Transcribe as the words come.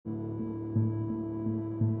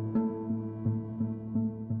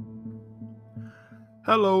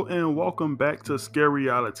Hello and welcome back to Scare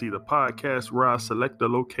Reality, the podcast where I select a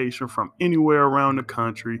location from anywhere around the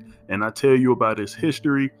country and I tell you about its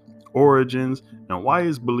history, origins, and why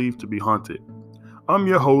it's believed to be haunted. I'm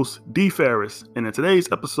your host, D. Ferris, and in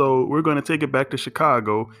today's episode, we're going to take it back to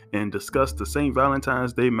Chicago and discuss the St.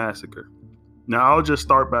 Valentine's Day Massacre. Now, I'll just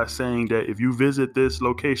start by saying that if you visit this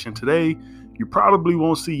location today, you probably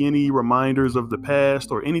won't see any reminders of the past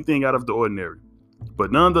or anything out of the ordinary.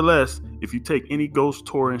 But nonetheless, if you take any ghost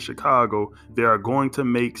tour in Chicago, they are going to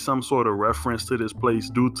make some sort of reference to this place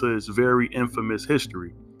due to its very infamous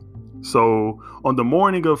history. So, on the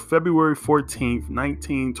morning of February 14th,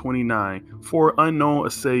 1929, four unknown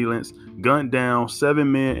assailants gunned down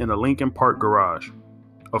 7 men in a Lincoln Park garage.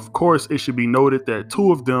 Of course, it should be noted that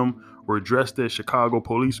two of them were dressed as Chicago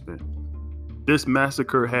policemen. This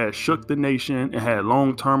massacre had shook the nation and had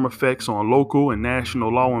long-term effects on local and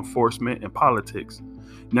national law enforcement and politics.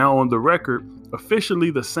 Now, on the record,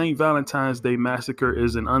 officially the St. Valentine's Day Massacre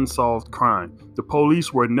is an unsolved crime. The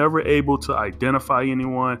police were never able to identify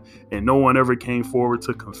anyone, and no one ever came forward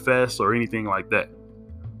to confess or anything like that.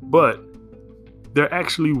 But there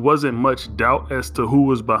actually wasn't much doubt as to who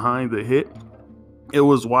was behind the hit. It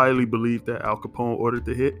was widely believed that Al Capone ordered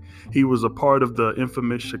the hit. He was a part of the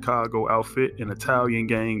infamous Chicago Outfit, an Italian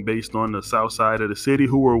gang based on the south side of the city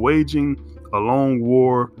who were waging a long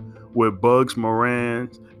war with Bugs Moran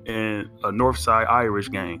and a north side Irish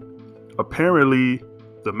gang. Apparently,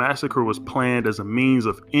 the massacre was planned as a means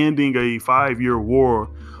of ending a 5-year war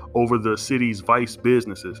over the city's vice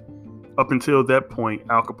businesses. Up until that point,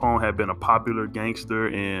 Al Capone had been a popular gangster,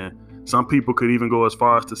 and some people could even go as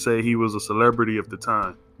far as to say he was a celebrity of the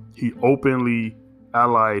time. He openly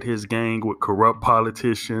allied his gang with corrupt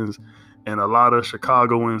politicians, and a lot of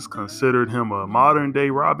Chicagoans considered him a modern-day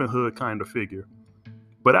Robin Hood kind of figure.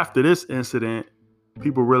 But after this incident,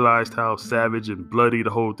 people realized how savage and bloody the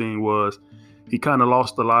whole thing was. He kind of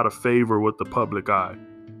lost a lot of favor with the public eye.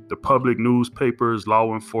 The public newspapers,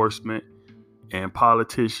 law enforcement, and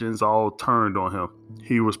politicians all turned on him.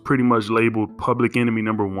 He was pretty much labeled public enemy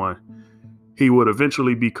number one. He would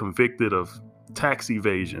eventually be convicted of tax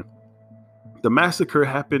evasion. The massacre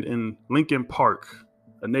happened in Lincoln Park,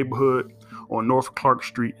 a neighborhood on North Clark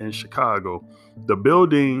Street in Chicago. The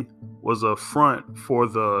building was a front for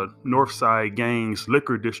the North Side gang's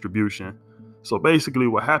liquor distribution. So basically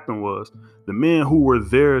what happened was the men who were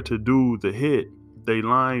there to do the hit, they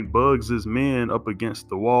lined Bugs's men up against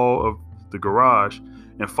the wall of the garage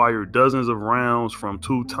and fired dozens of rounds from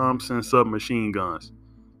 2 Thompson submachine guns.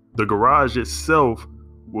 The garage itself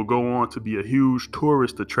will go on to be a huge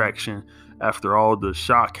tourist attraction after all the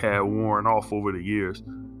shock had worn off over the years.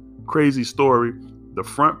 Crazy story, the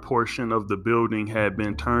front portion of the building had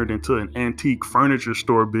been turned into an antique furniture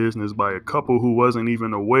store business by a couple who wasn't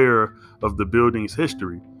even aware of the building's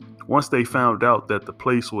history. Once they found out that the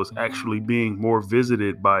place was actually being more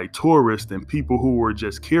visited by tourists and people who were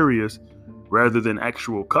just curious rather than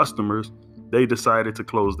actual customers, they decided to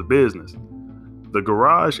close the business. The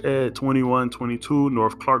garage at 2122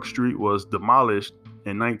 North Clark Street was demolished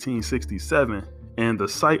in 1967, and the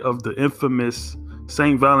site of the infamous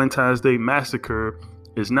St. Valentine's Day Massacre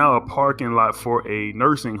is now a parking lot for a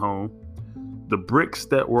nursing home. The bricks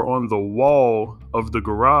that were on the wall of the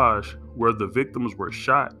garage where the victims were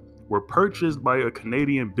shot were purchased by a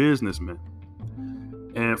Canadian businessman.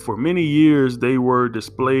 And for many years, they were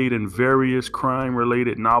displayed in various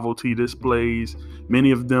crime-related novelty displays.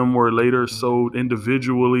 Many of them were later sold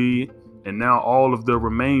individually, and now all of the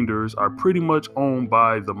remainders are pretty much owned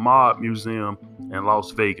by the Mob Museum in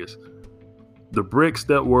Las Vegas. The bricks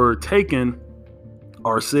that were taken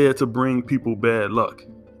are said to bring people bad luck.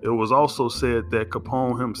 It was also said that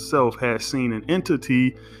Capone himself had seen an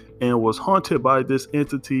entity and was haunted by this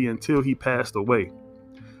entity until he passed away.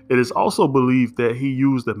 It is also believed that he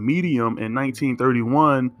used a medium in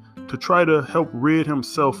 1931 to try to help rid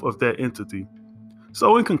himself of that entity.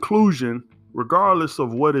 So in conclusion, regardless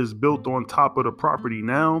of what is built on top of the property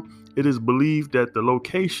now, it is believed that the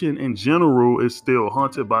location in general is still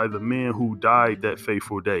haunted by the men who died that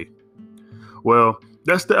fateful day. Well,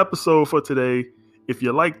 that's the episode for today. If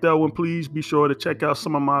you like that one, please be sure to check out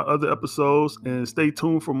some of my other episodes and stay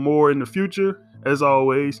tuned for more in the future. As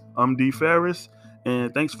always, I'm D. Ferris,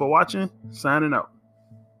 and thanks for watching. Signing out.